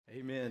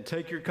Amen.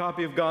 Take your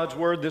copy of God's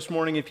Word this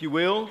morning, if you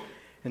will,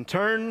 and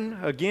turn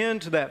again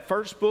to that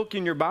first book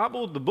in your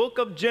Bible, the book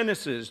of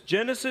Genesis.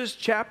 Genesis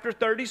chapter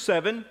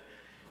 37.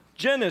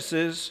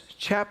 Genesis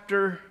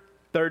chapter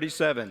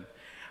 37.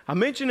 I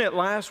mentioned it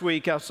last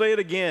week. I'll say it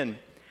again.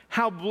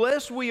 How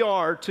blessed we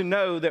are to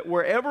know that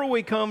wherever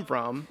we come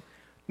from,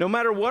 no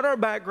matter what our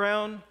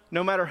background,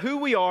 no matter who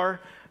we are,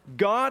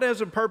 God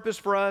has a purpose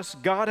for us,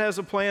 God has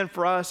a plan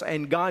for us,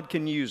 and God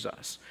can use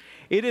us.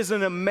 It is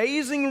an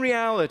amazing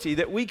reality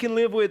that we can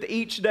live with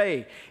each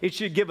day. It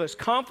should give us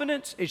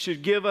confidence. It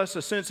should give us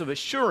a sense of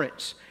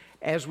assurance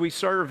as we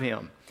serve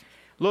Him.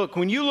 Look,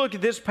 when you look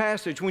at this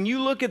passage, when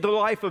you look at the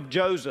life of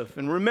Joseph,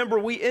 and remember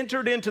we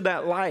entered into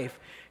that life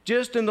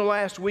just in the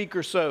last week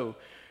or so,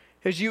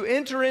 as you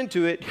enter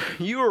into it,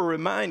 you are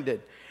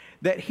reminded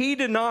that he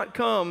did not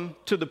come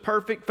to the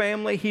perfect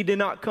family. He did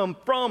not come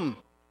from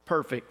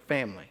perfect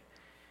family.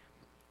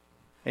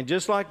 And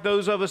just like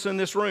those of us in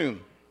this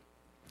room,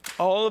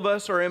 all of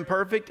us are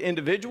imperfect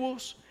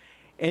individuals,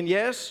 and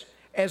yes,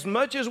 as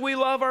much as we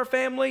love our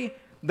family,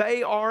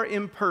 they are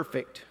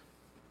imperfect.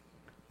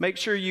 Make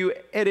sure you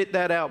edit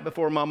that out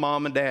before my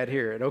mom and dad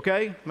hear it,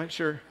 okay? Make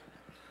sure.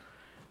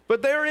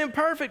 But they're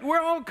imperfect.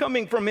 We're all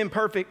coming from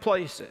imperfect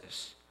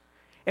places.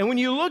 And when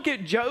you look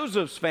at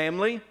Joseph's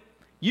family,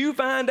 you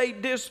find a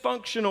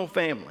dysfunctional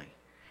family.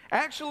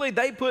 Actually,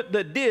 they put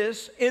the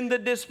dis in the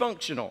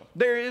dysfunctional.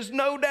 There is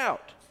no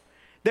doubt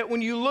that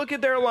when you look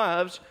at their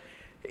lives,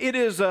 it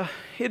is a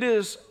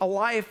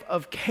life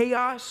of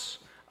chaos,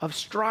 of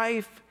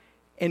strife,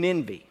 and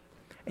envy.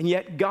 And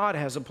yet God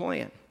has a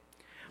plan.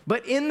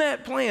 But in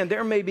that plan,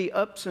 there may be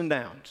ups and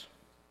downs.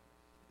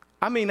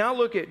 I mean, I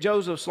look at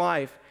Joseph's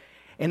life,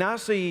 and I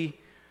see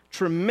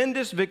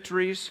tremendous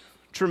victories,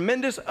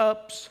 tremendous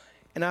ups,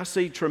 and I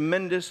see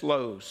tremendous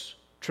lows,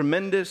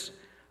 tremendous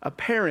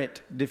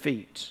apparent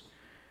defeats.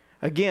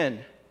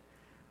 Again,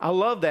 I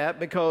love that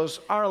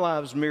because our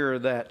lives mirror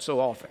that so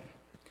often.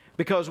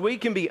 Because we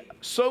can be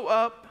so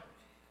up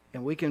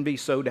and we can be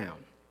so down.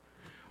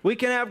 We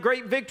can have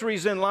great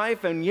victories in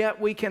life, and yet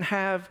we can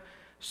have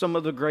some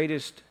of the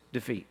greatest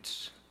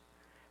defeats.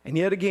 And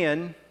yet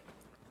again,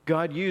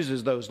 God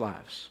uses those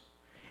lives.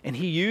 And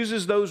He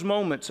uses those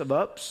moments of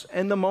ups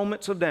and the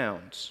moments of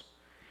downs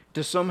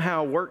to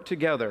somehow work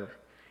together,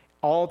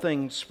 all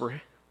things for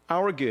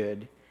our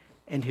good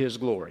and His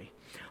glory.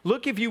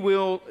 Look, if you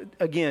will,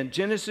 again,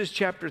 Genesis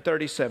chapter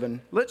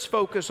 37. Let's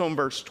focus on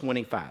verse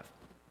 25.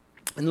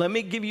 And let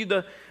me give you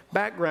the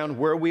background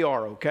where we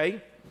are,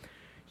 okay?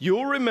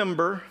 You'll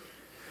remember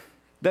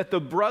that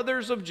the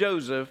brothers of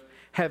Joseph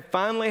have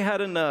finally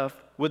had enough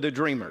with the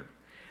dreamer.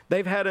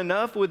 They've had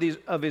enough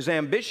of his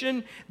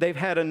ambition. They've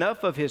had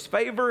enough of his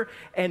favor.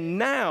 And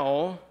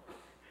now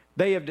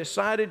they have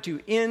decided to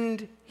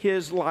end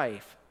his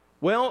life.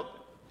 Well,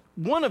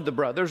 one of the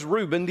brothers,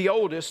 Reuben, the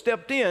oldest,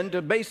 stepped in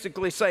to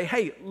basically say,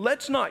 hey,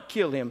 let's not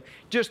kill him.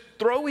 Just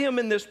throw him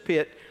in this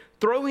pit.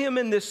 Throw him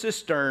in this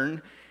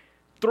cistern.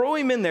 Throw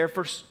him in there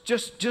for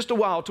just a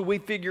while till we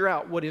figure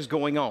out what is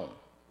going on.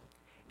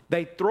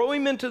 They throw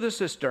him into the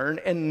cistern,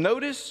 and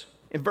notice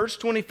in verse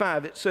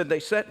 25 it said they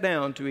sat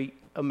down to eat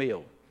a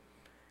meal.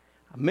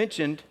 I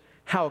mentioned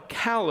how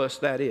callous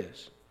that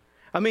is.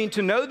 I mean,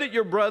 to know that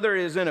your brother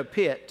is in a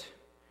pit,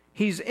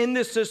 he's in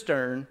this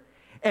cistern,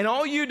 and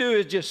all you do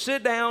is just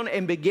sit down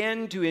and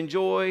begin to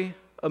enjoy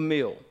a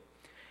meal.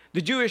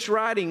 The Jewish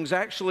writings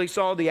actually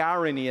saw the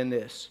irony in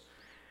this,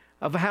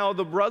 of how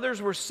the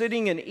brothers were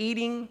sitting and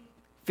eating,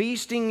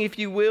 feasting, if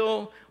you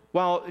will,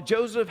 while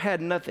Joseph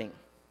had nothing.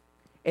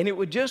 And it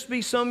would just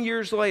be some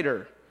years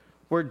later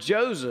where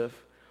Joseph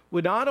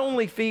would not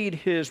only feed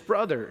his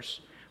brothers,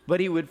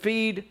 but he would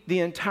feed the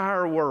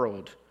entire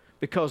world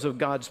because of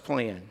God's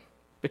plan,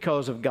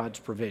 because of God's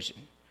provision.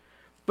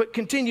 But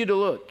continue to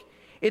look.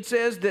 It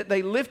says that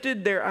they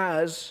lifted their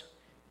eyes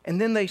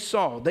and then they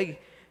saw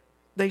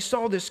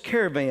this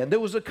caravan. There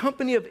was a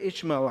company of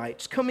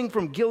Ishmaelites coming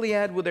from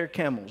Gilead with their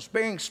camels,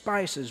 bearing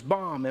spices,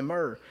 balm, and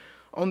myrrh,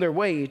 on their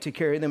way to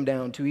carry them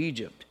down to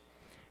Egypt.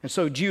 And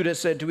so Judah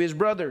said to his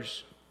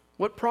brothers,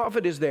 what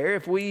profit is there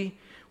if we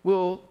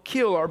will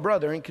kill our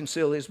brother and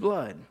conceal his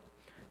blood?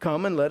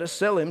 Come and let us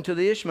sell him to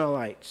the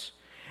Ishmaelites,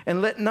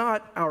 and let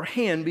not our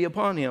hand be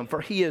upon him,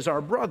 for he is our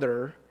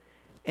brother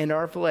and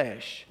our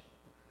flesh.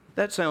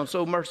 That sounds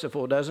so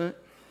merciful, doesn't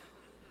it?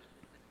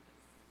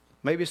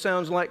 Maybe it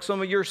sounds like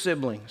some of your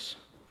siblings.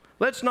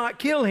 Let's not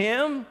kill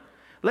him.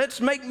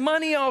 Let's make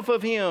money off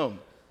of him.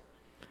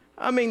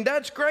 I mean,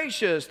 that's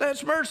gracious.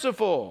 That's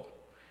merciful.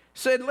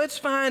 Said, let's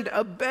find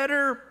a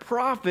better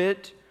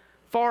profit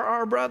for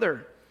our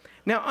brother.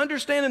 Now,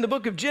 understand in the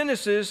book of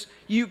Genesis,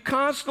 you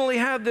constantly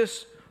have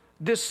this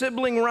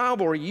sibling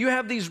rivalry. You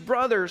have these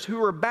brothers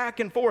who are back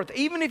and forth.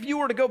 Even if you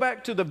were to go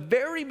back to the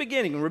very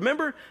beginning,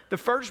 remember the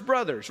first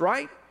brothers,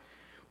 right?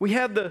 We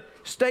have the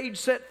stage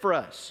set for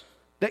us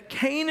that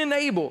Cain and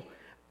Abel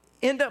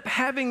end up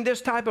having this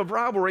type of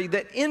rivalry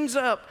that ends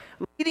up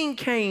leading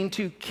Cain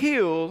to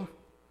kill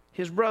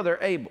his brother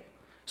Abel.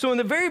 So in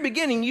the very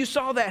beginning, you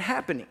saw that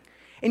happening.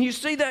 And you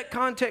see that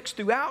context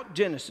throughout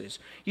Genesis.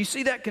 You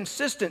see that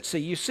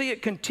consistency. You see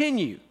it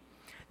continue.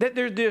 That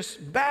there's this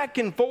back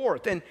and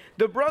forth. And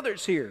the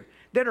brothers here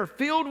that are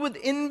filled with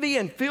envy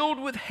and filled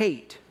with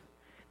hate,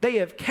 they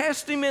have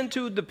cast him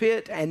into the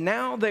pit, and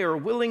now they are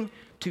willing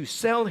to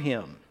sell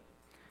him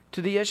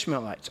to the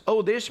Ishmaelites.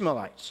 Oh, the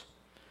Ishmaelites.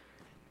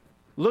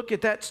 Look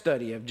at that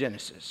study of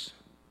Genesis.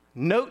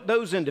 Note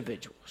those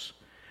individuals,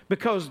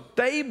 because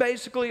they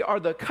basically are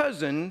the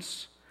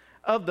cousins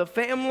of the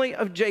family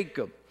of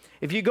Jacob.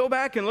 If you go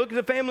back and look at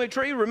the family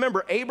tree,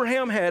 remember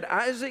Abraham had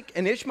Isaac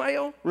and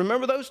Ishmael.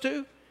 Remember those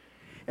two?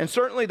 And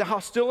certainly the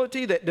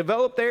hostility that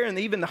developed there, and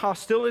even the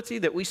hostility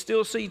that we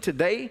still see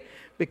today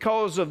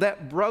because of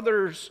that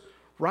brothers'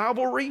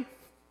 rivalry.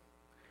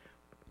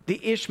 The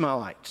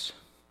Ishmaelites,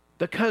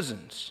 the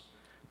cousins,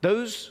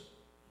 those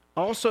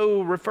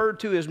also referred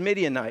to as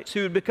Midianites,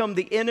 who had become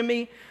the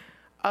enemy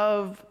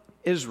of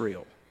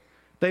Israel.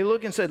 They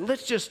look and said,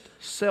 let's just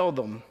sell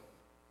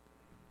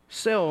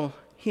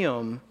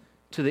him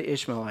to the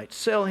Ishmaelites,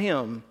 sell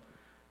him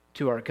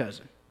to our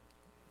cousin.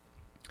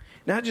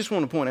 Now, I just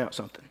want to point out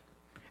something.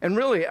 And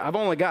really, I've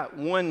only got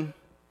one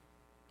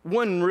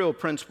real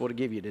principle to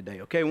give you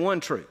today, okay? One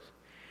truth.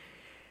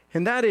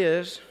 And that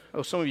is,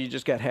 some of you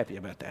just got happy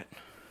about that.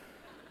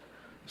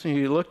 So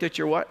you looked at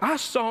your wife. I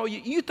saw you.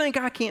 You think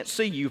I can't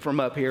see you from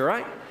up here,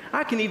 right?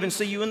 I can even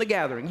see you in the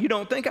gathering. You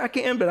don't think I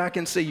can, but I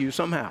can see you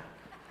somehow.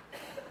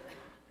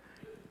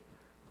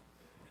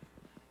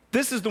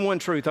 This is the one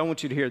truth I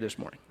want you to hear this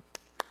morning.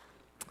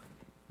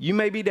 You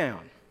may be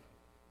down,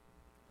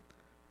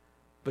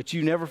 but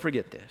you never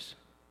forget this.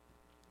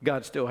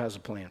 God still has a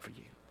plan for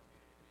you.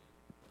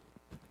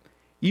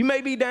 You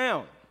may be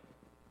down,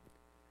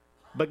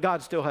 but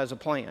God still has a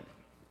plan.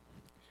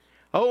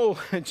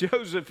 Oh,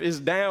 Joseph is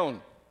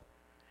down.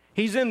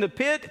 He's in the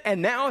pit,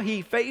 and now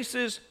he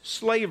faces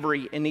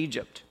slavery in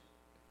Egypt.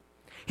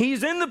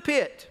 He's in the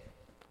pit,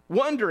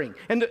 wondering.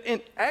 And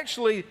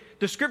actually,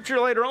 the scripture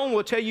later on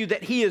will tell you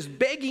that he is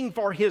begging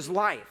for his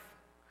life,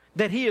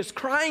 that he is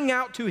crying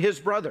out to his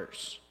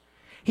brothers.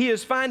 He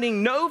is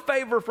finding no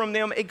favor from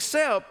them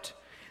except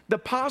the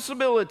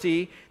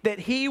possibility that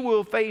he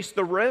will face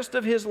the rest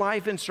of his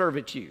life in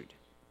servitude.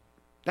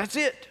 That's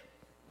it.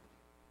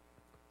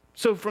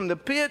 So from the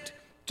pit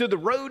to the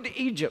road to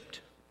Egypt,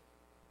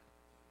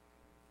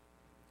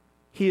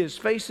 he is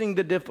facing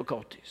the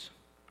difficulties.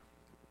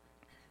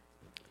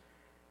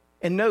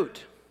 And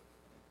note,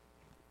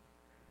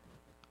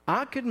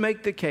 I could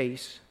make the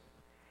case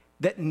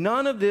that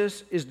none of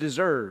this is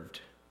deserved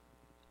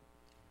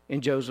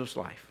in Joseph's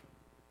life.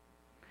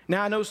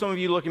 Now, I know some of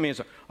you look at me and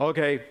say,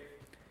 okay,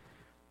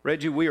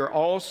 Reggie, we are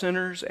all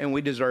sinners and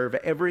we deserve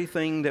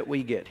everything that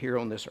we get here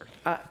on this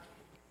earth.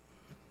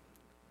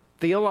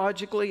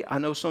 Theologically, I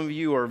know some of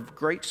you are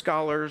great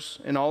scholars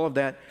and all of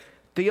that.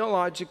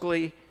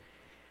 Theologically,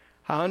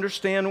 I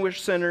understand we're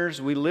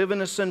sinners. We live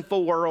in a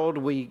sinful world.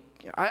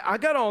 I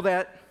got all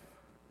that.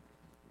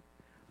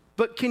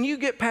 But can you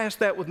get past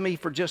that with me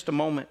for just a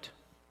moment?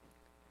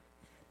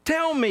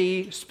 Tell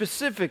me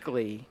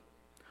specifically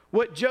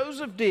what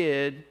Joseph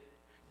did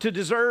to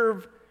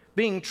deserve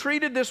being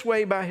treated this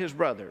way by his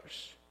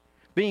brothers,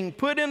 being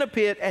put in a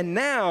pit, and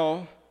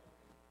now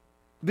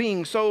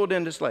being sold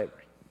into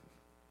slavery.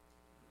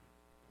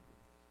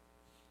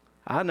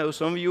 I know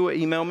some of you will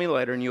email me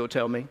later and you'll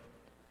tell me.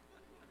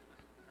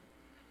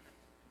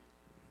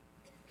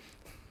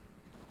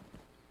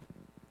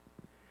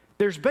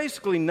 There's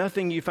basically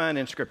nothing you find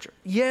in Scripture.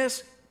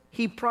 Yes,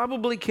 he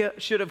probably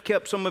should have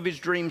kept some of his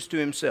dreams to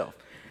himself.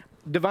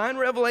 Divine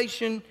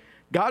revelation,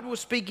 God was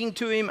speaking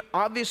to him,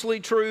 obviously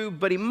true,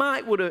 but he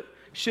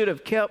should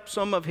have kept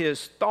some of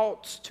his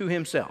thoughts to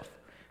himself,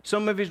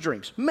 some of his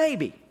dreams.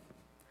 Maybe.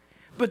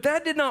 But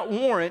that did not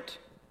warrant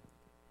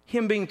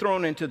him being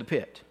thrown into the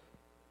pit.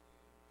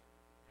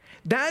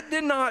 That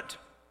did not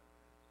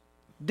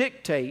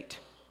dictate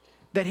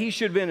that he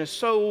should have been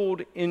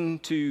sold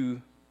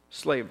into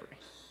slavery.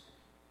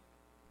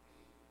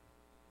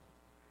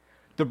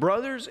 The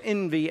brothers'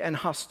 envy and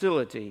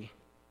hostility,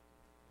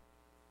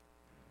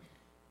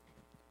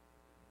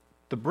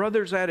 the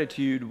brothers'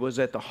 attitude was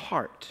at the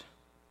heart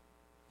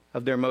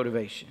of their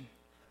motivation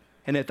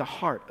and at the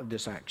heart of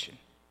this action.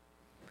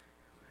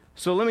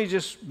 So let me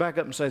just back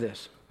up and say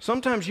this.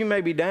 Sometimes you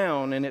may be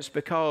down and it's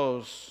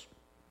because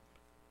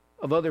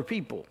of other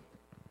people,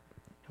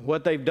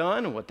 what they've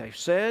done and what they've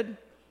said.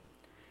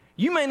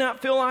 You may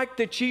not feel like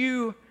that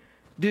you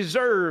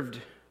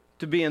deserved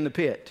to be in the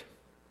pit.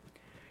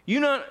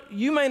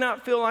 You may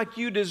not feel like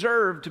you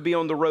deserve to be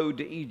on the road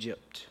to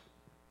Egypt.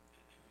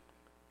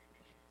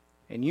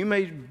 And you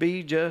may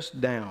be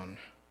just down.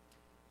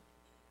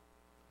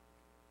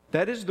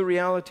 That is the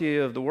reality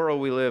of the world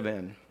we live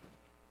in.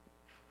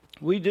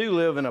 We do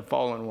live in a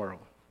fallen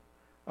world,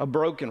 a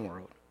broken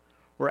world,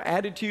 where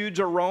attitudes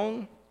are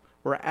wrong,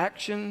 where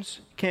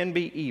actions can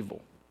be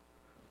evil.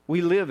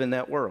 We live in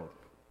that world.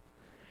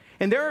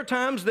 And there are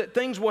times that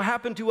things will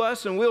happen to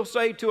us and we'll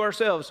say to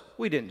ourselves,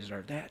 we didn't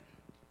deserve that.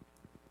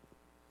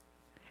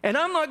 And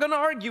I'm not going to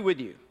argue with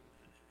you.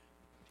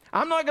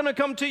 I'm not going to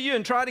come to you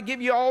and try to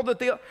give you all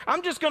the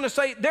I'm just going to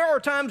say there are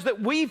times that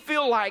we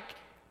feel like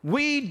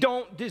we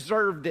don't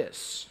deserve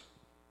this.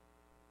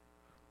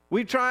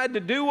 We tried to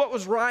do what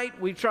was right.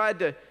 We tried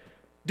to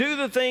do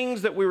the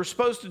things that we were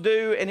supposed to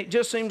do, and it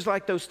just seems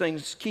like those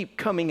things keep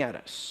coming at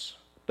us,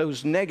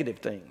 those negative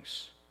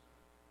things,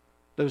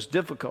 those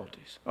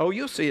difficulties. Oh,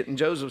 you'll see it in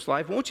Joseph's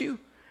life, won't you?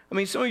 I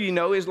mean, some of you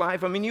know his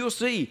life. I mean, you'll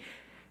see,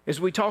 as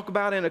we talk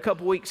about in a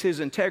couple weeks, his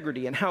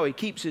integrity and how he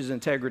keeps his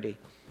integrity,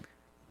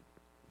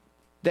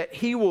 that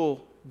he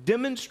will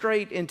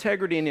demonstrate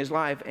integrity in his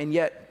life, and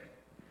yet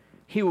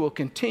he will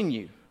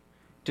continue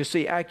to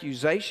see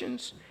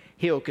accusations.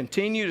 He'll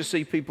continue to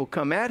see people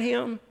come at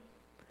him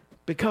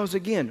because,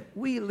 again,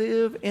 we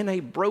live in a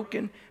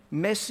broken,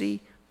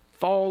 messy,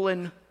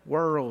 fallen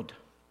world.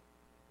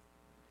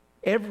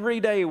 Every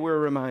day we're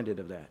reminded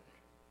of that.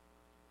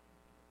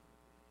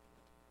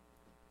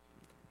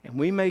 And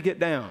we may get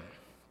down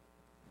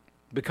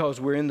because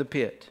we're in the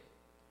pit.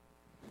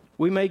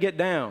 We may get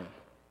down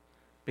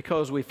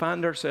because we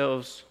find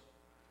ourselves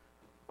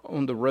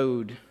on the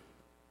road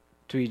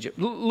to Egypt.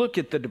 Look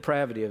at the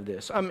depravity of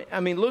this. I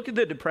mean, look at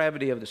the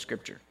depravity of the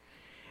Scripture.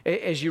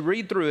 As you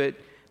read through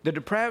it, the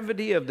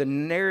depravity of the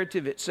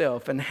narrative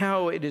itself and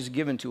how it is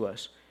given to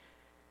us.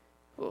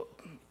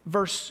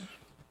 Verse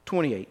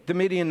 28, the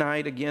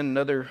Midianite, again,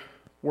 another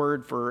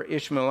word for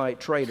Ishmaelite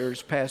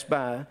traders, passed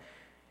by,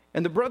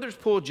 and the brothers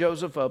pulled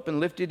Joseph up and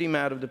lifted him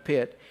out of the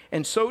pit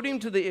and sold him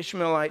to the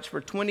Ishmaelites for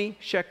 20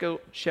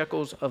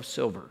 shekels of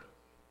silver.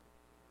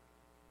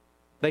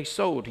 They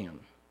sold him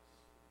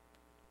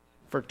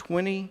for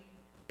 20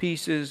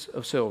 pieces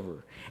of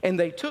silver. And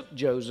they took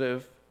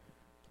Joseph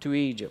to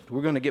Egypt.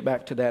 We're going to get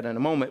back to that in a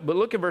moment. But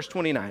look at verse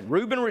 29.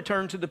 Reuben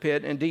returned to the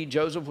pit. Indeed,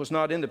 Joseph was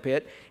not in the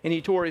pit, and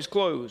he tore his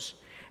clothes.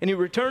 And he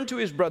returned to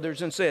his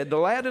brothers and said, "The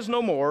lad is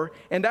no more,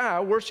 and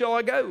where shall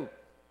I go?"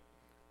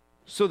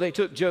 So they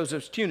took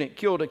Joseph's tunic,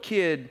 killed a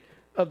kid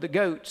of the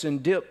goats,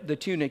 and dipped the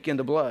tunic in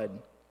the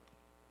blood.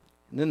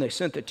 And then they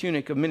sent the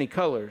tunic of many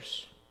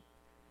colors.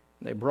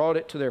 They brought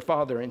it to their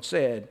father and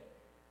said,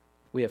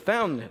 "We have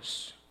found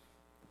this.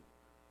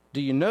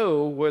 Do you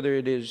know whether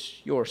it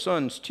is your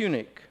son's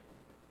tunic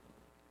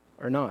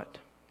or not?"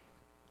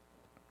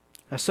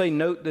 I say,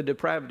 note the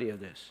depravity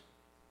of this.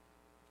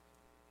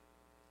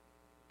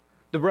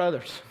 The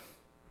brothers,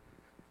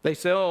 they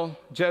sell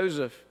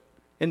Joseph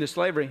into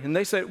slavery, and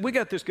they said, "We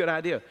got this good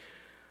idea.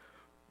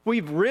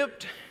 We've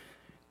ripped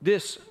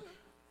this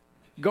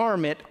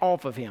garment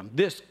off of him,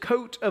 this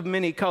coat of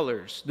many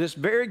colors, this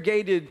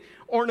variegated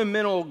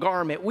ornamental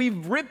garment.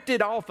 We've ripped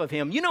it off of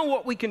him. You know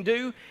what we can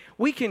do?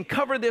 We can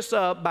cover this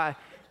up by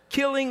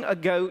killing a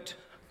goat,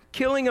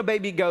 killing a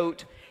baby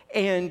goat,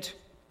 and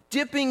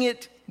dipping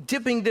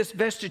this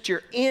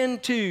vestiture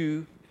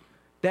into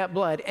that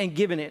blood and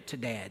giving it to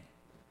Dad."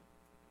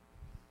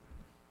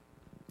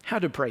 How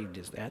depraved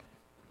is that?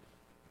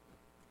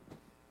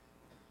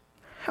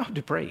 How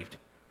depraved.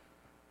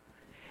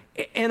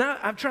 And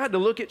I've tried to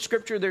look at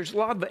Scripture. There's a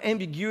lot of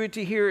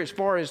ambiguity here as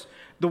far as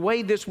the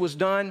way this was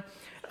done.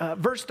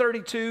 Verse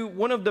 32,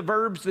 one of the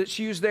verbs that's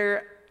used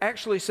there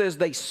actually says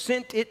they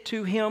sent it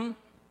to him,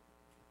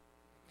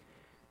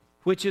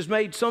 which has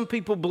made some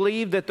people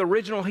believe that the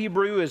original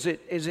Hebrew, as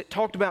it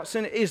talked about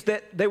sin, is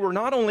that they were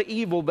not only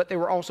evil, but they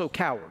were also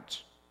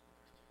cowards.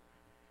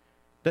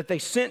 That they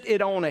sent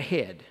it on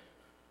ahead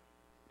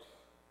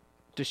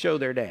to show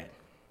their dad.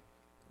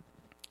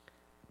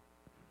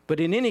 But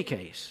in any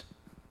case,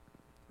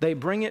 they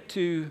bring it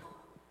to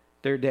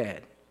their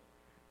dad,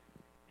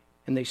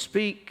 and they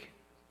speak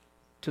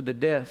to the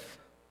death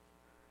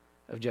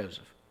of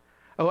Joseph.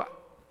 Oh,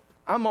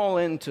 I'm all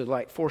into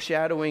like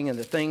foreshadowing and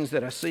the things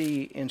that I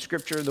see in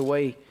Scripture, the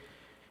way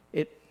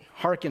it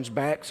harkens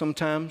back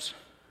sometimes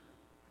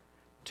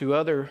to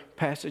other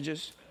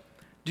passages.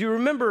 Do you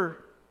remember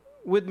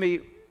with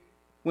me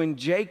when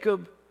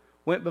Jacob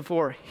went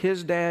before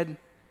his dad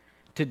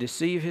to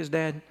deceive his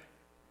dad?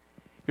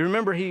 You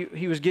remember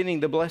he was getting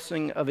the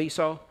blessing of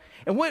Esau?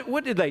 And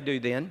what did they do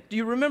then? Do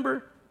you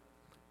remember?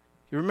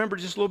 You remember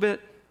just a little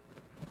bit?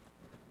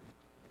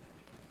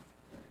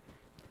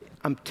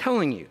 I'm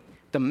telling you,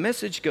 the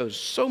message goes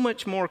so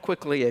much more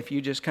quickly if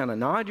you just kind of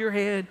nod your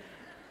head,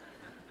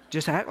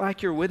 just act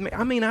like you're with me.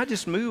 I mean, I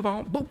just move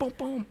on. Boom, boom,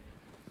 boom.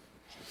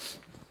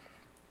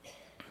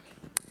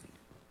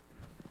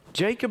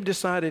 Jacob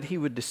decided he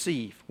would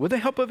deceive, with the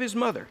help of his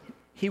mother,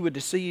 he would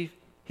deceive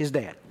his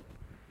dad.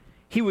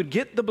 He would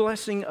get the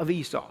blessing of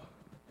Esau.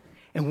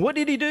 And what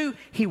did he do?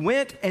 He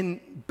went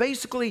and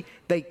basically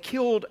they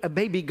killed a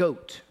baby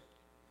goat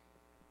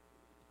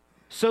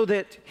so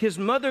that his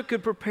mother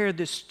could prepare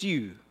this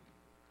stew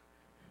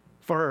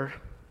for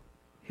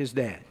his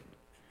dad.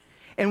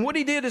 And what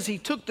he did is he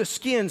took the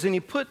skins and he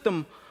put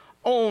them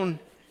on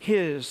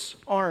his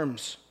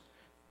arms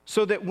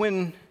so that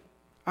when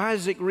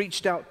Isaac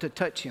reached out to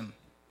touch him,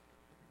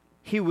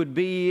 he would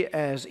be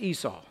as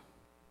Esau.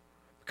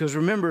 Because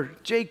remember,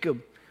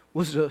 Jacob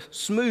was a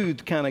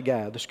smooth kind of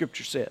guy, the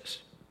Scripture says.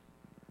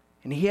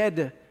 And he had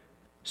to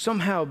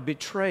somehow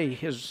betray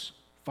his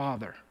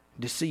father,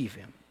 deceive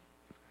him.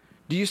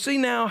 Do you see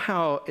now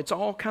how it's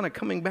all kind of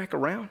coming back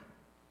around?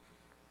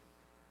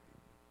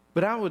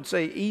 But I would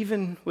say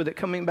even with it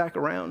coming back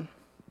around,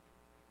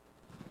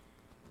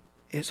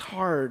 it's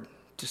hard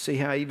to see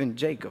how even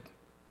Jacob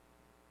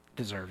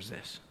deserves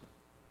this.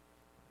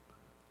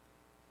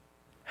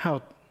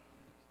 How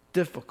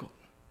difficult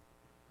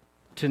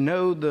to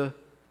know the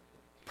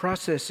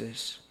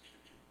processes,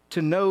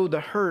 to know the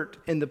hurt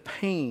and the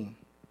pain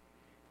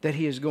that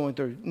he is going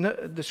through.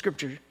 The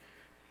scripture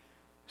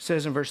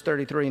says in verse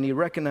 33, and he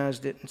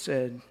recognized it and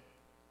said,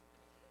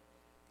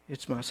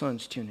 it's my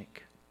son's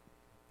tunic.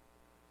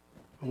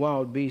 A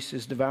wild beast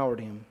has devoured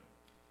him.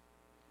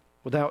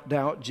 Without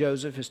doubt,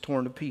 Joseph is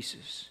torn to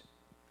pieces.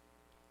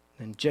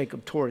 Then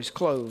Jacob tore his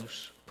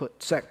clothes,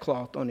 put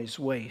sackcloth on his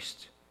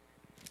waist,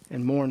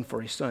 and mourned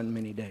for his son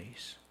many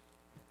days.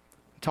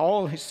 To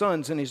all his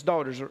sons and his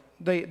daughters,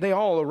 they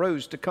all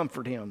arose to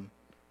comfort him.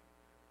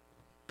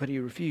 But he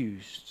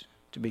refused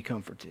to be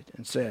comforted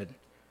and said,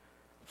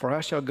 for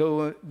I shall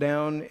go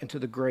down into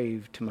the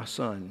grave to my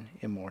son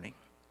in mourning.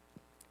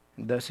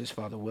 And thus his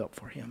father wept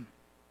for him.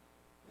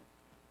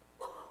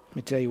 Let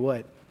me tell you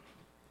what,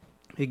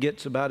 it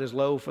gets about as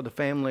low for the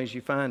family as you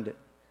find it.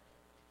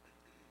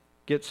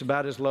 Gets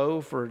about as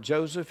low for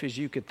Joseph as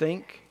you could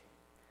think,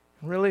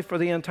 really for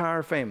the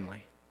entire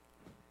family.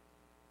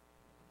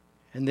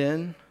 And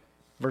then,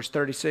 verse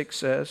 36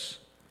 says,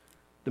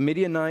 the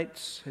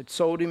Midianites had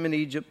sold him in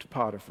Egypt to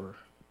Potiphar,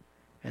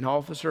 an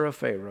officer of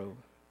Pharaoh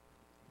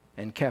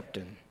and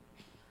captain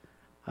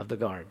of the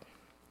guard.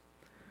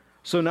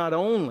 So not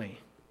only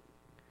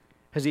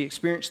has he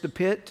experienced the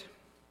pit,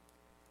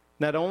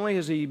 not only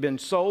has he been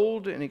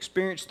sold and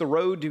experienced the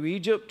road to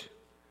Egypt,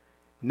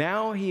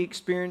 now he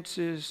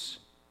experiences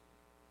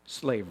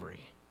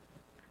slavery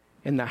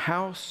in the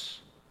house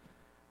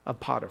of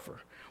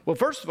Potiphar. Well,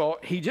 first of all,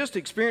 he just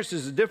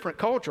experiences a different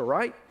culture,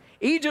 right?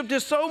 Egypt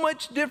is so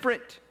much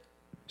different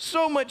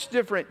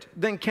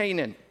than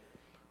Canaan.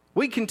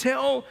 We can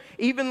tell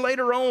even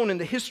later on in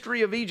the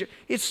history of Egypt,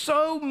 it's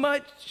so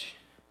much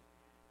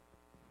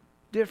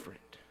different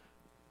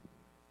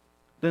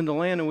than the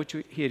land in which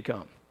he had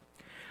come.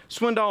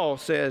 Swindoll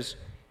says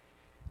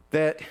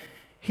that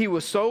he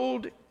was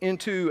sold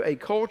into a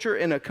culture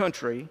in a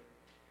country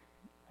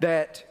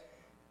that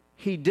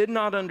he did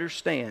not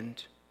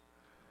understand,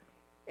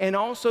 and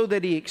also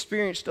that he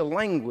experienced a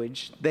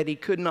language that he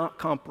could not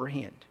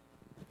comprehend.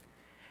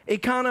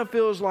 It kind of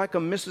feels like a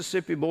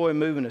Mississippi boy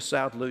moving to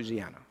South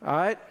Louisiana, all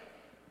right?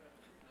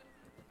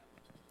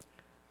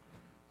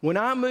 When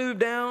I moved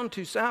down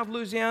to South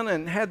Louisiana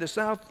and had the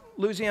South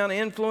Louisiana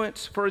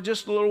influence for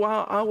just a little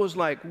while, I was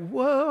like,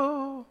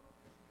 whoa.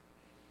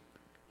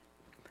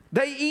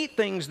 They eat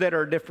things that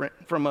are different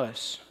from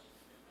us,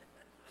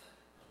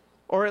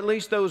 or at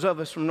least those of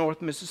us from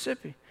North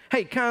Mississippi.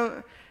 Hey,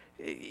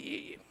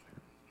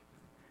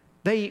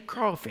 they eat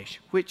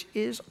crawfish, which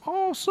is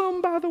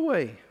awesome, by the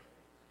way.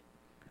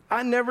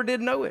 I never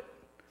did know it,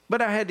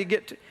 but I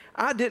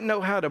didn't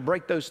know how to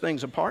break those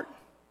things apart.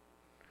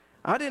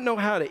 I didn't know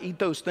how to eat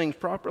those things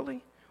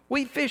properly.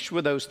 We fished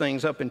with those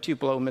things up in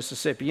Tupelo,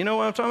 Mississippi. You know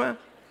what I'm talking about?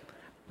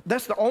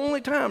 That's the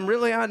only time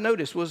really I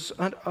noticed was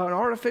an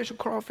artificial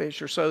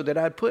crawfish or so that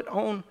I'd put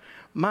on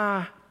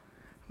my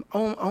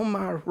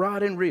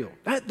rod and reel.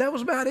 That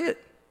was about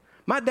it.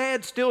 My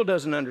dad still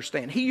doesn't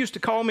understand. He used to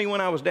call me when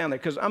I was down there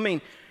because, I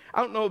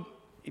don't know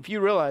if you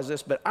realize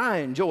this, but I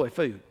enjoy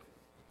food.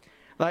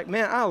 Like,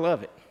 man, I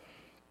love it.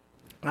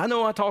 I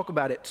know I talk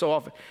about it so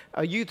often.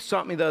 A youth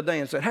stopped me the other day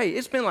and said, hey,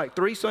 it's been like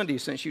 3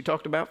 Sundays since you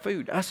talked about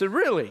food. I said,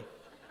 really?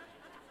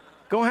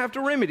 Gonna have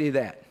to remedy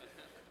that.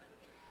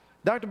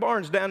 Dr.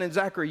 Barnes down in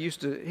Zachary used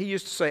to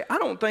say, I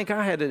don't think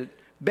I had to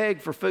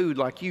beg for food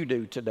like you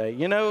do today.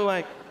 You know,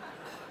 like,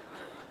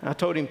 I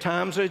told him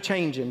times are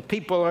changing,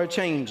 people are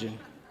changing.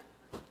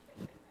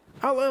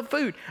 I love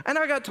food. And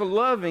I got to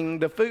loving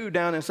the food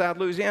down in South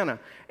Louisiana.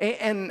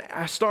 And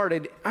I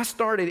started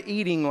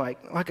eating,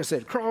 like I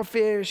said,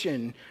 crawfish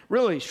and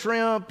really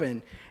shrimp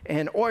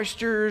and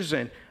oysters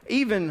and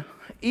even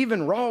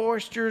raw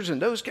oysters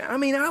and those kinds.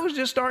 I was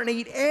just starting to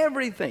eat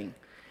everything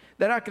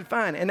that I could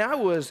find. And I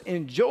was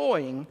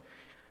enjoying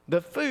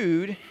the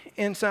food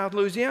in South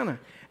Louisiana.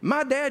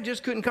 My dad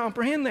just couldn't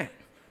comprehend that.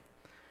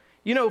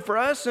 You know, for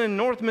us in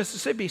North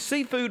Mississippi,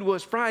 seafood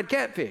was fried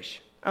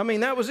catfish.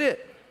 That was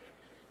it.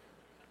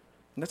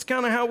 That's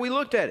kind of how we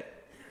looked at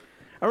it.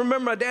 I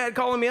remember my dad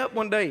calling me up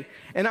one day,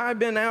 and I'd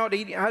been out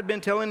eating. I'd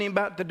been telling him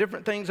about the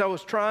different things I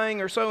was trying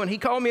or so, and he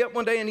called me up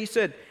one day and he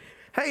said,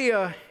 hey,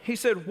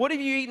 what have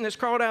you eaten that's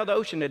crawled out of the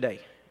ocean today?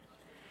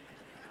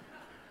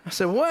 I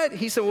said, what?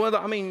 He said, well,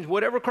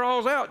 whatever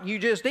crawls out, you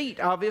just eat,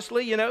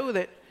 obviously,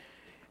 that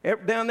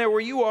down there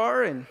where you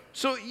are. And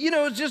so,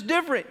 it's just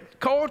different.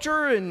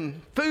 Culture and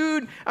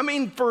food.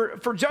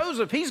 For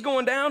Joseph, he's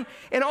going down,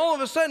 and all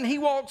of a sudden he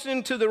walks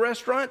into the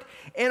restaurant,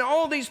 and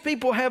all these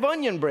people have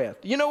onion breath.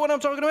 You know what I'm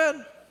talking about?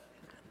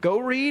 Go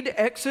read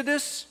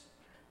Exodus.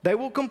 They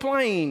will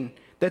complain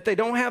that they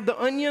don't have the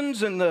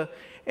onions and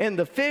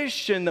the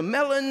fish and the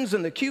melons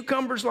and the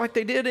cucumbers like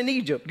they did in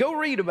Egypt. Go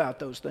read about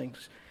those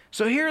things.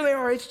 So here they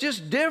are. It's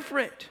just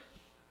different.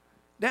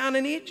 down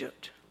in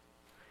Egypt.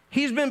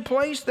 He's been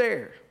placed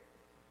there.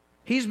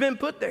 He's been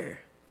put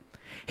there.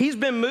 He's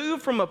been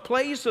moved from a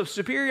place of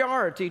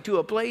superiority to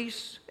a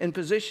place and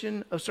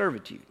position of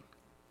servitude.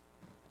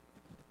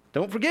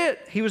 Don't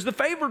forget, he was the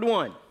favored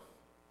one.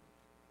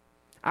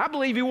 I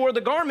believe he wore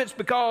the garments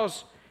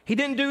because he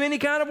didn't do any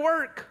kind of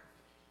work.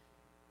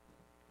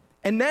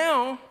 And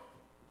now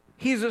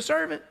he's a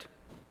servant.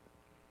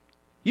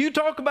 You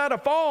talk about a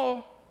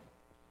fall.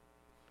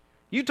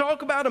 You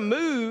talk about a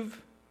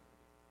move.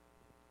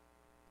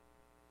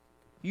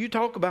 You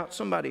talk about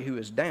somebody who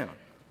is down.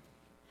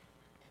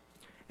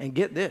 And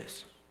get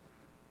this.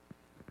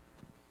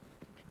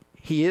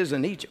 He is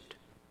in Egypt.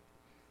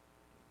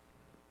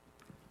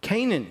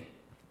 Canaan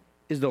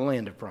is the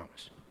land of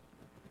promise.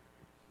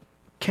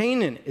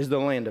 Canaan is the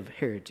land of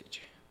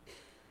heritage.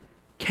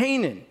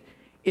 Canaan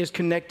is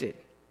connected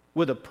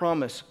with a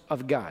promise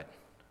of God,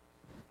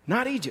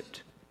 not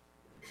Egypt.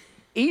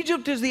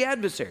 Egypt is the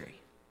adversary.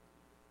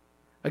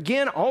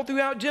 Again, all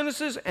throughout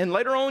Genesis, and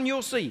later on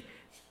you'll see,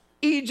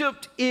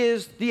 Egypt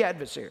is the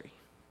adversary.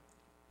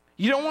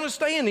 You don't want to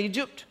stay in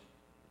Egypt.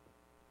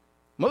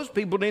 Most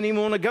people didn't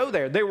even want to go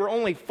there. They were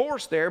only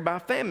forced there by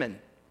famine.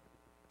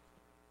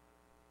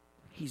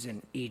 He's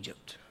in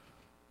Egypt,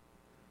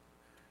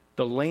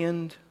 the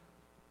land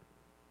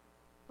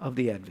of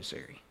the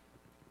adversary.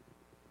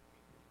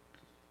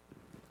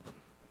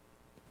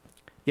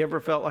 You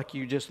ever felt like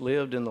you just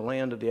lived in the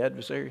land of the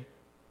adversary?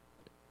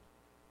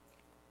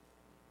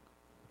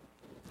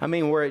 I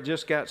mean, where it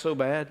just got so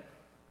bad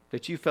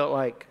that you felt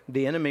like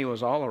the enemy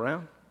was all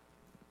around?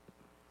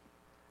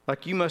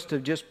 Like you must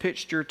have just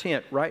pitched your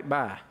tent right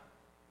by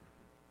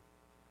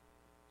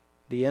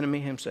the enemy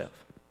himself.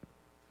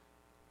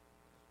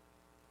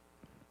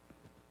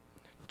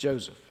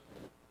 Joseph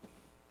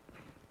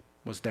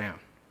was down.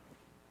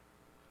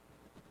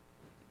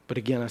 But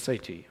again, I say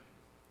to you,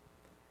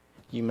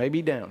 you may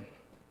be down.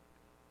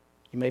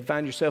 You may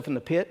find yourself in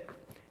the pit.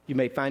 You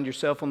may find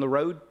yourself on the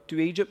road to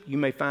Egypt. You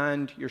may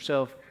find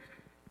yourself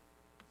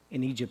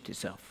in Egypt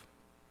itself.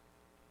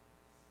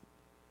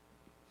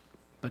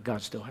 But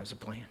God still has a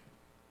plan.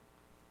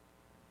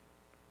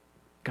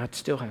 God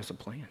still has a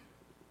plan.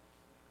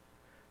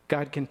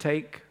 God can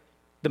take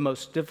the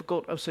most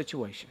difficult of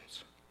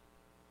situations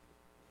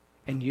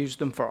and use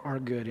them for our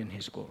good in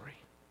His glory.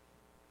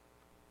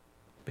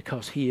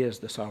 Because He is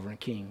the sovereign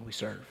King we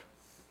serve.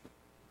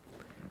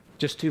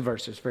 Just 2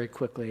 verses very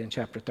quickly in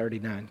chapter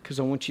 39, because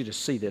I want you to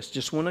see this.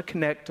 Just want to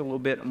connect a little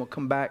bit, and we'll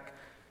come back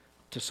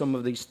to some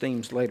of these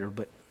themes later.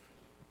 But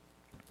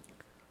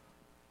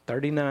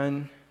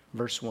 39,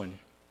 verse 1.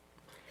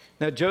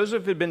 Now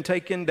Joseph had been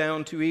taken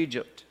down to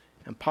Egypt,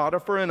 and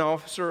Potiphar, an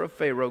officer of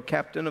Pharaoh,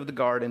 captain of the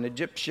guard, an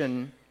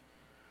Egyptian,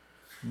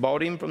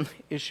 bought him from the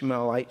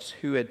Ishmaelites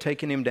who had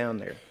taken him down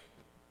there.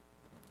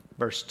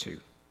 Verse 2.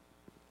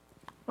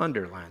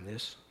 Underline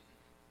this.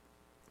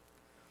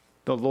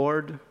 The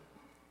Lord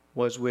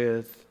was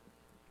with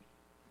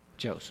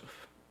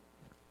Joseph.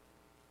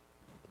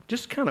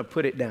 Just kind of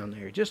put it down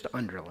there. Just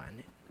underline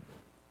it.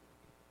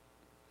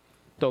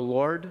 The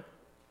Lord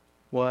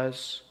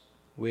was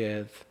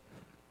with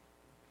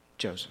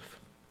Joseph.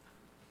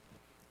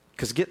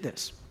 Because get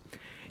this.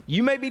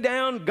 You may be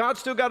down, God's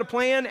still got a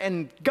plan,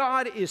 and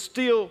God is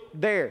still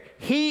there.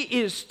 He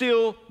is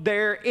still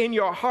there in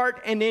your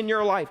heart and in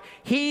your life.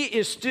 He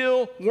is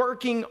still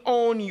working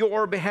on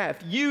your behalf.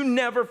 You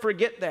never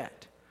forget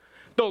that.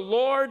 The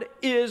Lord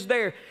is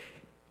there.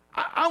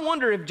 I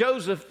wonder if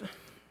Joseph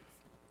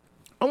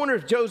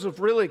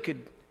really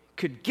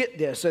could get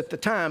this at the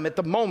time, at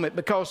the moment,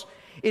 because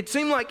it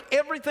seemed like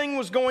everything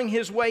was going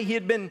his way. He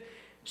had been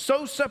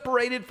so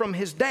separated from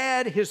his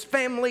dad, his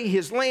family,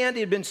 his land.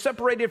 He had been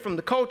separated from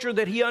the culture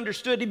that he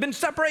understood. He'd been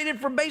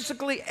separated from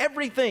basically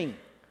everything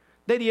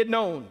that he had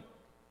known.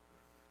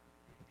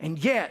 And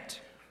yet,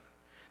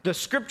 the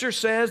scripture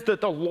says that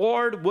the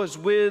Lord was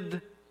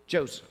with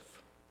Joseph.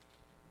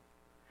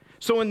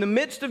 So in the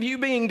midst of you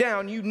being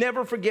down, you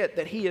never forget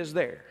that He is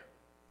there.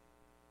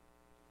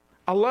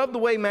 I love the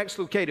way Max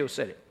Lucado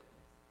said it.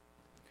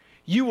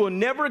 You will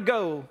never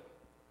go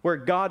where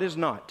God is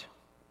not.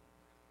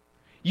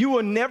 You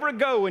will never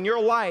go in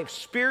your life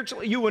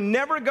spiritually. You will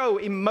never go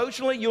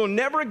emotionally. You will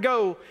never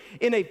go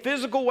in a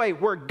physical way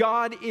where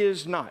God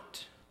is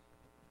not.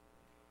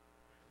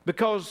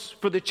 Because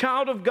for the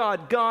child of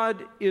God,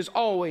 God is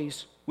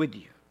always with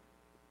you.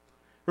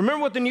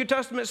 Remember what the New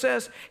Testament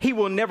says? He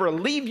will never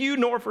leave you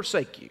nor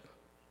forsake you.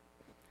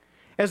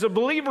 As a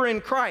believer in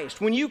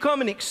Christ, when you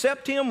come and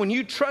accept Him, when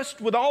you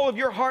trust with all of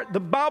your heart, the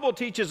Bible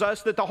teaches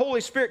us that the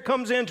Holy Spirit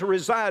comes in to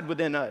reside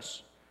within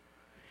us.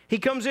 He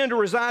comes in to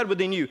reside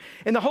within you.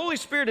 And the Holy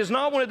Spirit is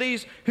not one of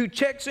these who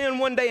checks in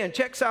one day and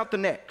checks out the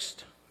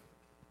next.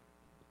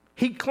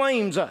 He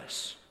claims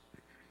us.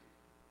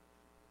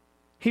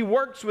 He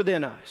works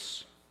within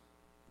us.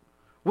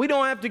 We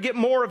don't have to get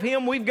more of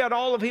Him. We've got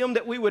all of Him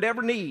that we would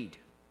ever need.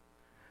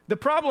 The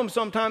problem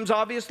sometimes,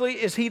 obviously,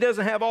 is He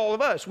doesn't have all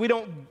of us. We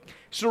don't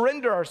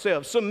surrender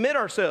ourselves, submit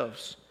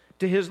ourselves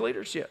to His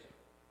leadership.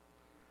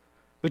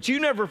 But you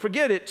never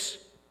forget it's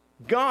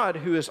God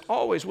who is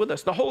always with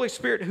us, the Holy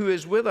Spirit who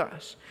is with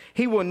us.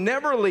 He will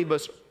never leave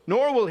us,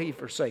 nor will He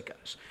forsake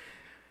us.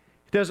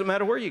 It doesn't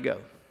matter where you go.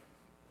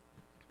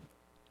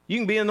 You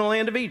can be in the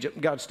land of Egypt,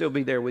 and God still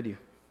be there with you.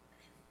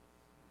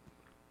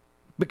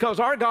 Because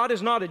our God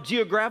is not a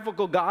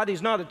geographical God.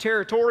 He's not a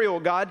territorial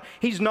God.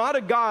 He's not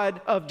a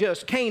God of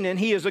just Canaan.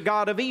 He is a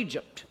God of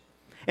Egypt.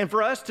 And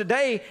for us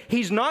today,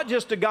 He's not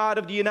just a God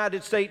of the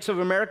United States of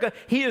America.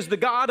 He is the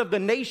God of the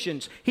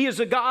nations. He is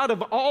the God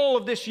of all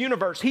of this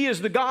universe. He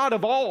is the God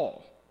of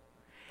all.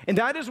 And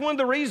that is one of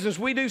the reasons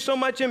we do so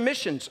much in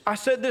missions. I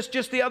said this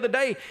just the other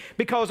day,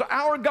 because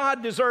our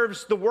God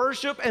deserves the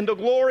worship and the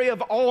glory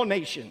of all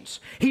nations.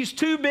 He's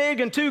too big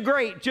and too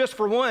great just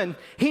for one.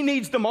 He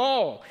needs them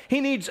all. He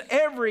needs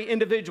every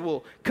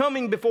individual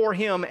coming before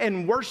Him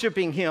and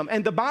worshiping Him.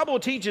 And the Bible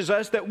teaches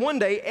us that one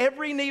day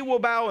every knee will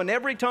bow and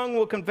every tongue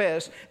will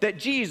confess that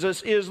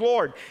Jesus is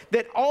Lord,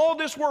 that all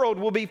this world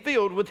will be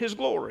filled with His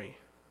glory.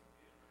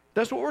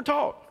 That's what we're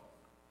taught.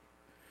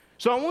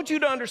 So I want you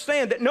to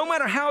understand that no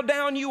matter how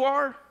down you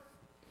are,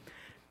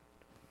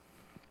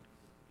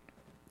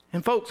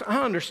 and folks,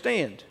 I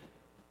understand,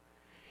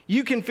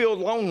 you can feel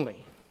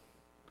lonely.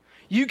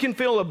 You can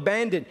feel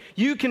abandoned.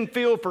 You can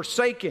feel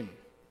forsaken.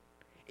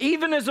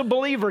 Even as a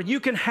believer,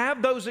 you can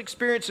have those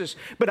experiences.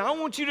 But I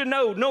want you to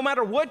know, no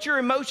matter what your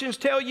emotions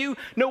tell you,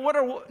 no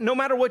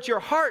matter what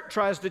your heart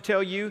tries to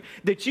tell you,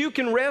 that you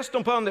can rest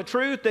upon the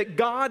truth that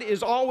God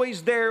is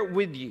always there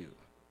with you.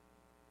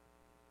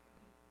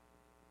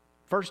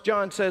 1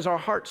 John says our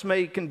hearts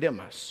may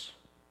condemn us,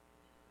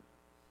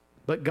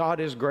 but God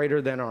is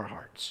greater than our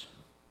hearts.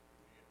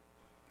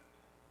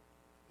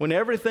 When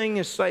everything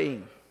is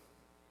saying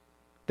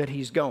that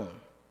He's gone,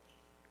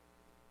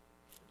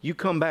 you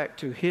come back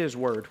to His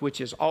word, which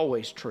is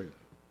always true.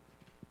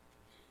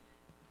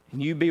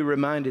 And you be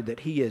reminded that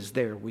He is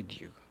there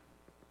with you.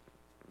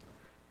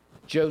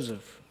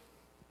 Joseph,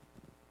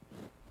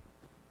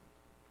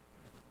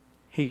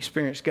 he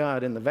experienced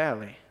God in the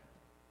valley.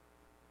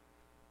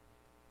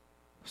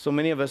 So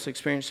many of us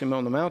experience Him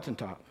on the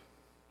mountaintop.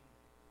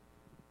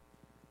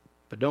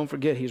 But don't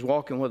forget, He's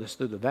walking with us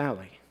through the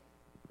valley.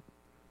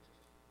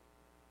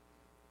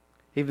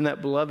 Even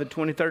that beloved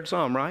 23rd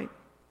Psalm, right?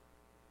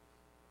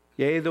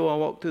 Yea, though I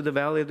walk through the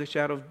valley of the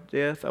shadow of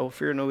death, I will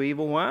fear no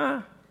evil.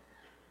 Why?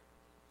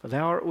 For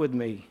Thou art with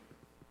me.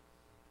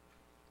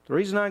 The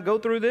reason I go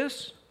through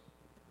this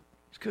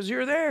is because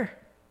You're there.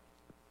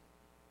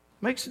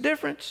 Makes a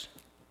difference.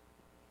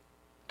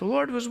 The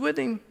Lord was with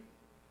him.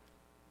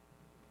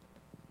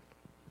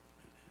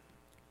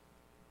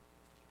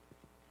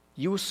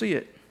 You will see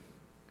it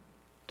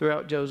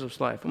throughout Joseph's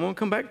life. I'm going to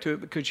come back to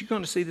it because you're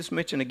going to see this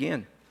mentioned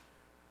again.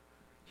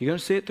 You're going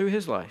to see it through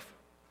his life.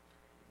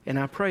 And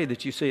I pray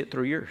that you see it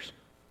through yours.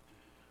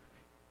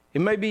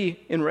 It may be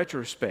in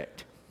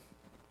retrospect,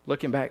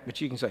 looking back, but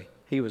you can say,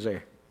 he was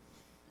there.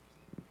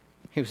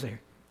 He was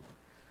there.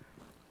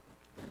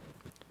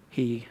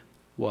 He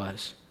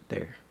was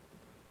there.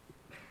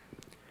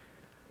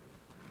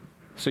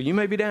 So you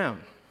may be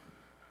down,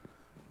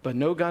 but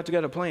know God's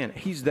got a plan.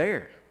 He's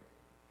there.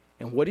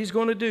 And what He's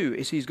going to do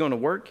is He's going to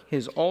work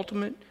His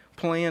ultimate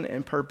plan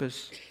and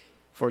purpose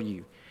for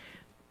you.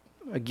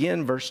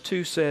 Again, verse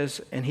 2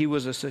 says, and he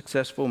was a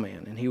successful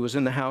man, and he was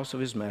in the house of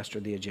his master,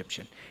 the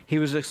Egyptian. He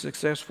was a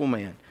successful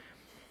man.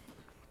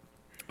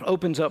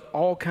 Opens up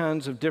all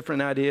kinds of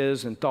different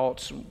ideas and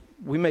thoughts.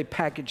 We may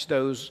package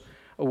those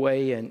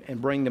away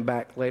and bring them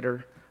back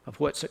later of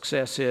what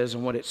success is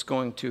and what it's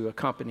going to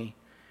accompany.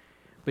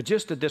 But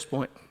just at this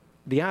point,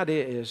 the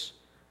idea is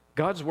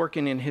God's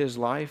working in his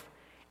life,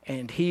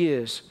 and he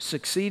is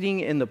succeeding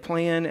in the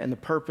plan and the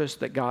purpose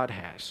that God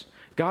has.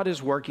 God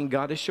is working.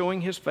 God is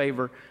showing his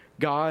favor.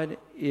 God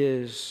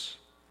is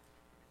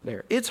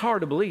there. It's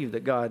hard to believe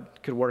that God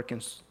could work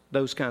in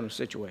those kind of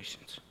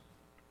situations.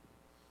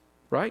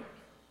 Right?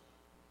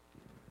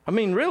 I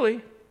mean,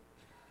 really?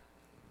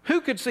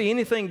 Who could see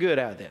anything good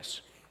out of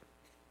this?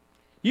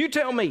 You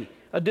tell me,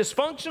 a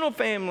dysfunctional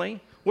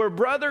family where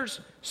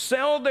brothers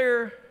sell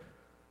their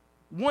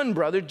one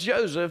brother,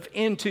 Joseph,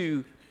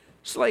 into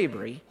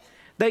slavery.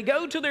 They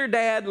go to their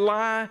dad,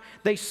 lie.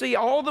 They see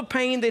all the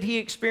pain that he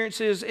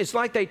experiences. It's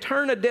like they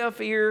turn a deaf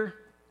ear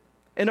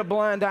and a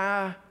blind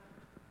eye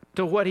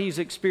to what he's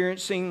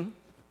experiencing.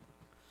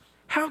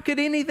 How could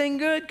anything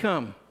good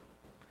come?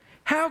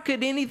 How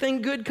could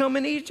anything good come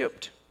in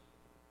Egypt?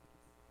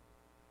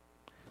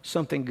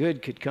 Something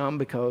good could come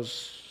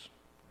because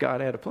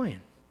God had a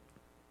plan.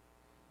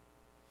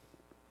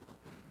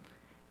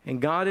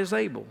 And God is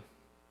able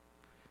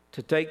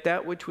to take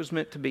that which was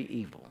meant to be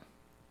evil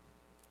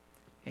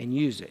and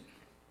use it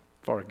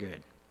for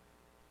good.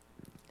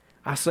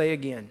 I say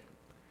again,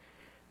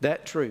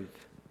 that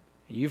truth,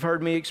 you've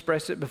heard me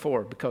express it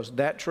before, because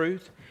that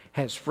truth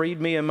has freed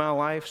me in my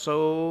life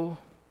so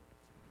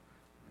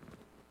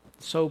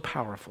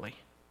powerfully.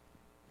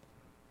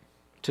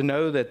 To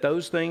know that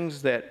those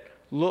things that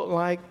look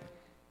like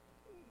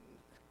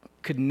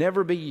could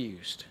never be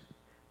used,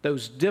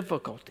 those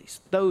difficulties,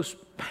 those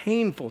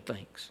painful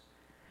things,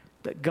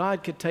 that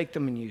God could take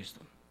them and use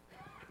them.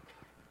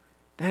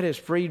 that has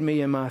freed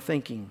me in my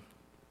thinking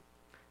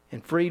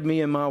and freed me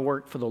in my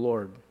work for the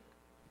Lord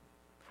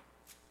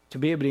to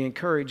be able to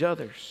encourage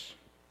others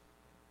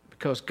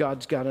because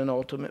God's got an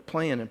ultimate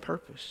plan and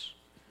purpose.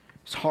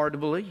 It's hard to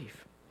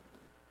believe.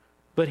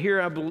 But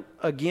here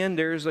again,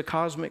 there's a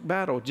cosmic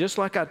battle. Just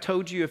like I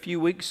told you a few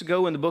weeks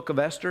ago in the book of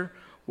Esther,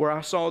 where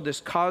I saw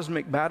this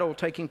cosmic battle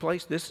taking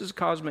place. This is a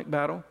cosmic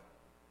battle.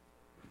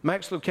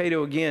 Max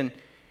Lucado again,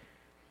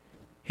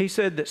 he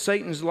said that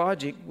Satan's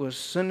logic was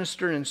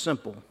sinister and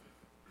simple.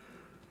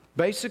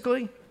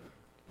 Basically,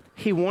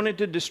 he wanted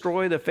to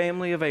destroy the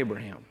family of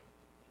Abraham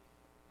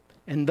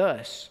and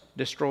thus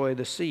destroy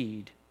the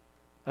seed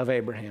of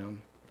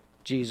Abraham,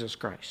 Jesus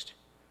Christ.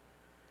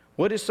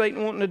 What is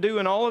Satan wanting to do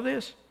in all of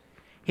this?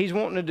 He's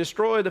wanting to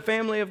destroy the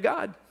family of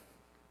God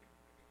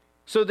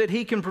so that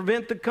he can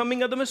prevent the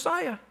coming of the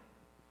Messiah.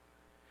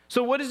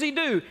 So what does he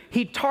do?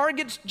 He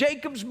targets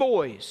Jacob's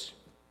boys.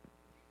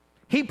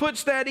 He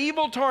puts that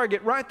evil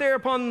target right there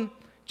upon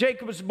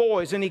Jacob's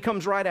boys, and he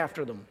comes right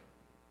after them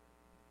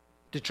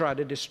to try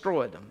to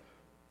destroy them.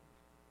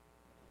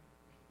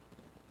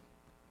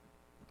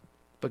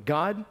 But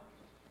God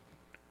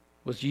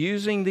was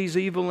using these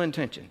evil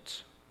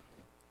intentions,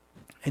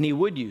 and he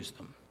would use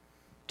them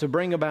to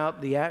bring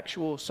about the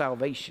actual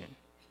salvation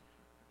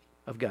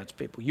of God's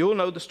people. You'll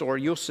know the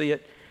story. You'll see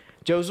it.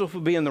 Joseph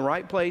will be in the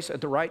right place at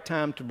the right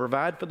time to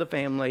provide for the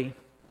family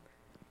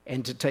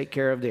and to take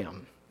care of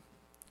them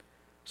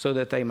so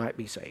that they might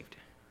be saved.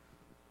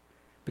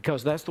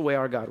 Because that's the way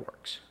our God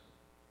works,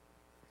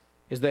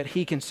 is that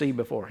he can see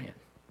beforehand.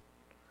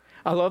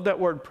 I love that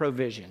word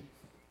provision.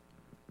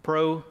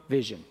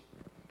 Provision.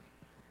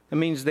 That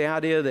means the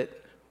idea that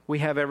we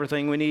have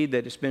everything we need,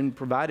 that it's been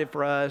provided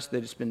for us,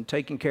 that it's been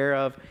taken care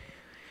of.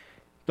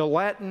 The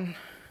Latin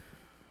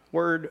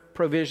word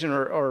provision,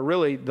 or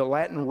really the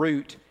Latin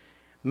root,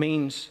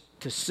 means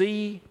to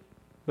see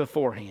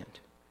beforehand.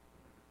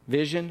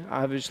 Vision,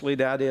 obviously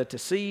the idea to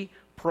see.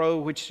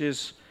 Which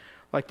is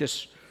like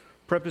this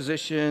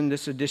preposition,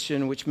 this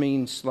addition, which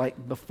means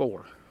like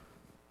before.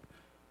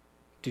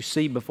 To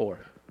see before.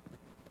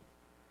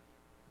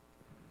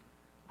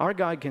 Our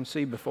God can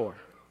see before.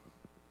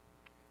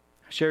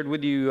 I shared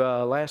with you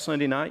last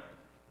Sunday night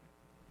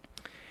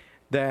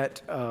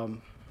that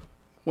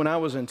when I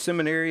was in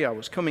seminary, I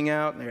was coming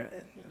out, and there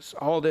was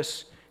all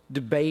this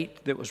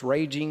debate that was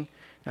raging.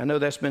 I know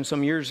that's been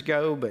some years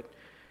ago, but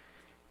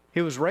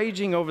it was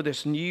raging over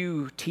this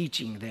new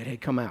teaching that had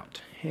come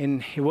out.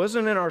 And it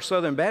wasn't in our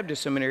Southern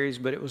Baptist seminaries,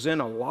 but it was in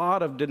a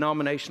lot of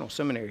denominational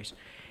seminaries.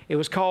 It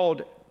was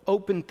called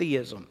open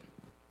theism.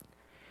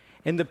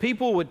 And the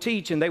people would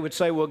teach, and they would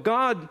say, well,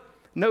 God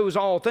knows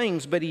all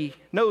things, but he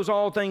knows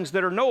all things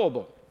that are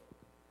knowable.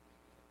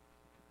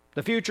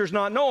 The future's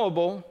not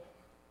knowable,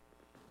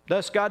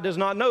 thus God does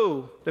not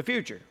know the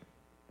future.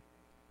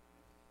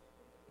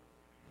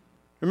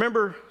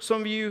 Remember,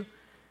 some of you,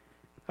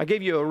 I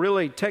gave you a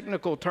really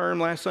technical term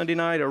last Sunday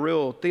night, a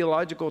real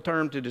theological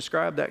term to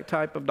describe that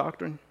type of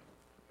doctrine.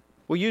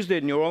 We used it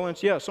in New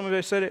Orleans. Yeah, some of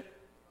you said it.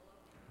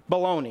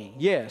 Baloney.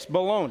 Yes,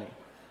 baloney.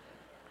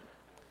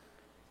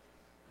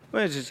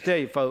 Let me just tell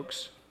you,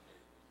 folks,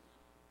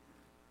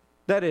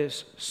 that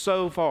is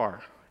so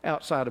far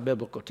outside of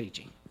biblical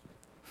teaching.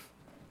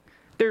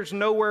 There's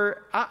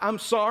nowhere, I'm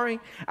sorry,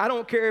 I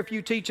don't care if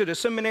you teach at a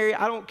seminary,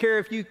 I don't care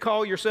if you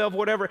call yourself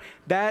whatever,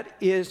 that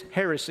is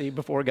heresy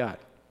before God.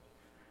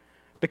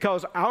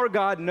 Because our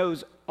God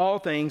knows all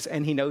things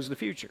and he knows the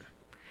future.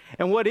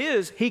 And what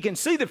is, he can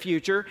see the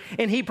future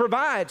and he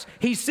provides.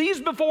 He sees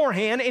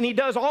beforehand and he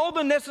does all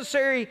the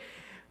necessary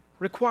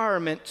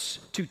requirements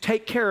to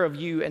take care of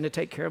you and to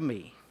take care of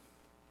me.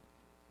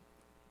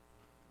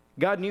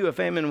 God knew a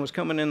famine was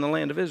coming in the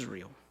land of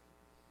Israel.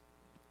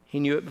 He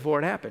knew it before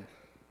it happened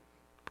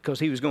because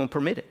he was going to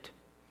permit it.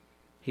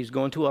 He's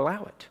going to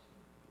allow it.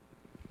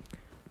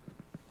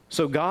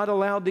 So God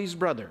allowed these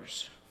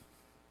brothers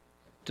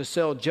to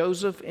sell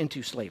Joseph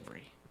into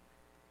slavery.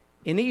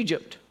 In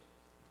Egypt,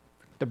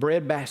 the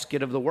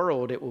breadbasket of the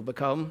world it will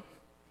become,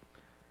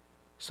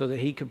 so that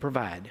he could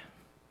provide.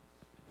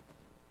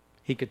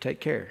 He could take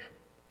care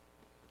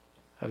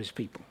of his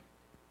people.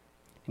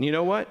 And you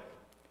know what?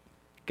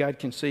 God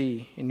can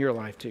see in your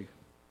life too.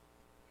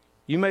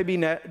 You may be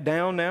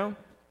down now,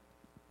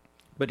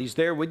 but he's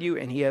there with you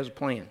and he has a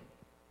plan.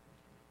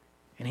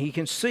 And he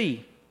can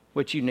see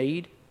what you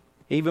need,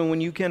 even when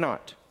you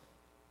cannot.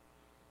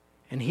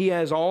 And he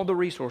has all the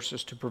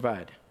resources to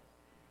provide.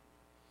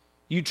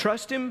 You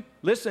trust him?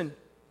 Listen,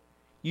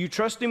 you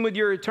trust him with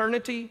your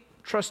eternity,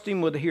 trust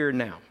him with the here and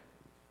now.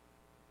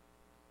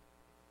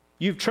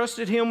 You've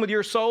trusted him with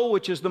your soul,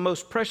 which is the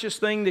most precious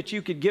thing that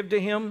you could give to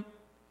him.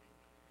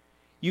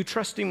 You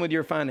trust him with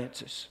your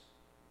finances.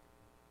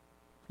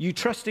 You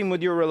trust him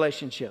with your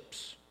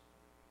relationships.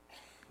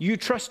 You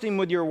trust him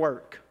with your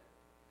work.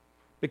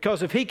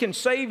 Because if he can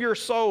save your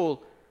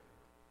soul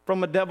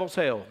from a devil's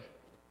hell,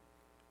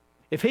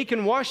 if he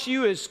can wash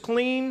you as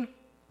clean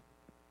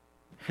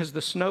as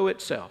the snow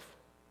itself,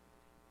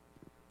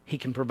 he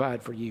can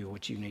provide for you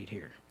what you need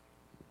here.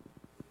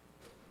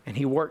 And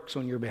he works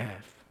on your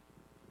behalf.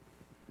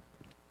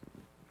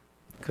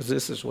 because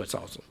this is what's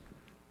awesome.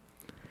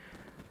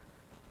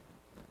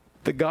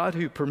 The God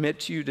who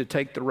permits you to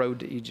take the road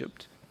to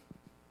Egypt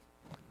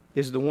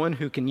is the one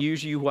who can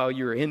use you while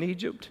you're in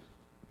Egypt,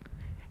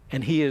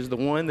 and he is the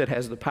one that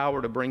has the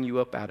power to bring you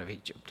up out of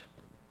Egypt.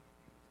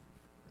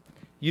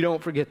 You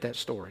don't forget that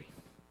story.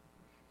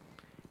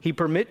 He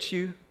permits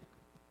you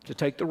to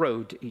take the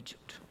road to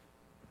Egypt,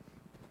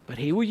 but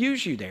he will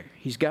use you there.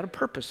 He's got a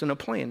purpose and a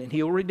plan, and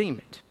he'll redeem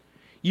it.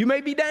 You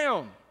may be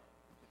down.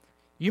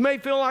 You may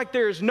feel like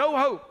there's no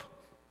hope,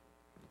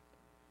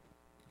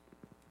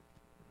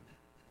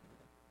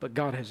 but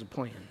God has a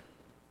plan.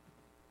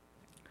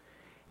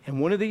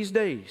 And one of these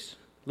days,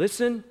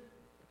 listen,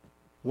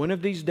 one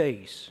of these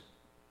days,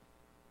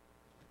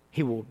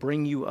 he will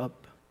bring you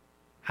up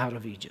out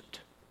of Egypt.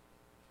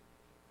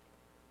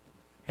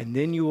 And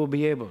then you will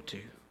be able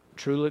to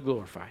truly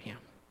glorify him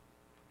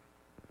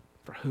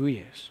for who he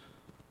is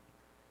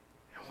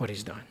and what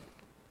he's done.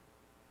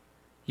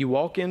 You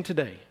walk in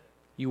today,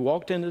 you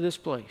walked into this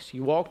place,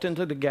 you walked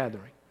into the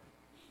gathering,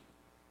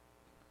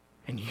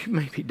 and you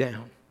may be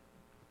down.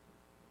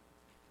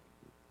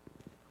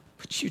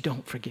 But you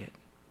don't forget.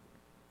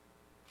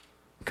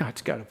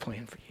 God's got a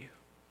plan for you.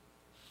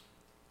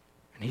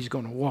 And he's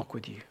going to walk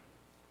with you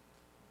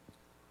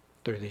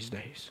through these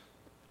days.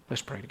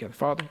 Let's pray together.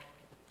 Father,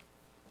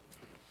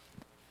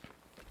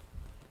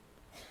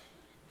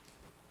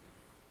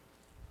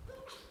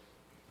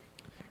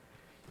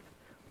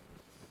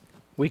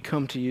 we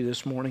come to you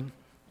this morning.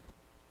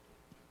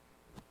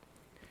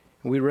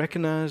 We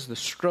recognize the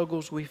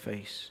struggles we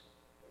face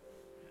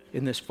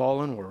in this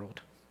fallen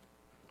world.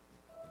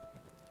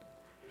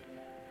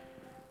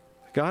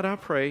 God, I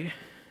pray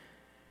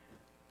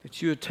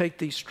that you would take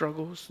these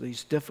struggles,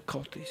 these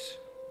difficulties,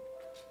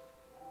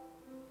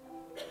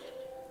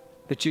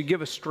 that you'd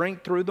give us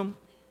strength through them,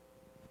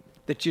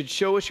 that you'd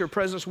show us your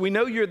presence. We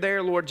know you're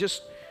there, Lord.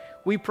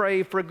 We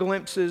pray for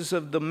glimpses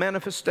of the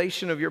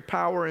manifestation of your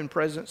power and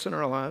presence in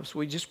our lives.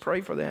 We just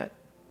pray for that.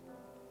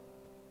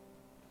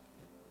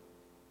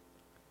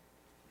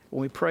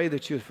 We pray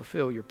that you would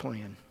fulfill your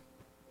plan.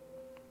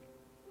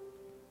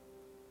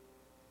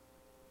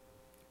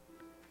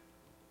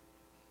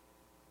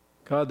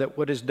 God, that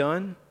what is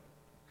done,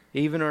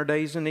 even our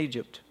days in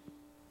Egypt,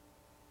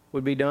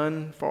 would be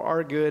done for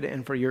our good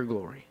and for your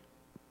glory.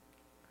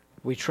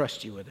 We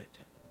trust you with it.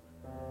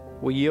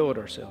 We yield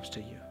ourselves to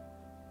you.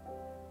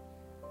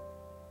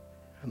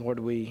 And Lord,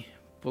 we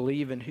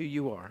believe in who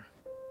you are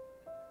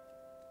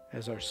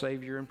as our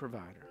Savior and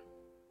provider.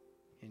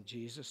 In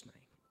Jesus'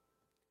 name.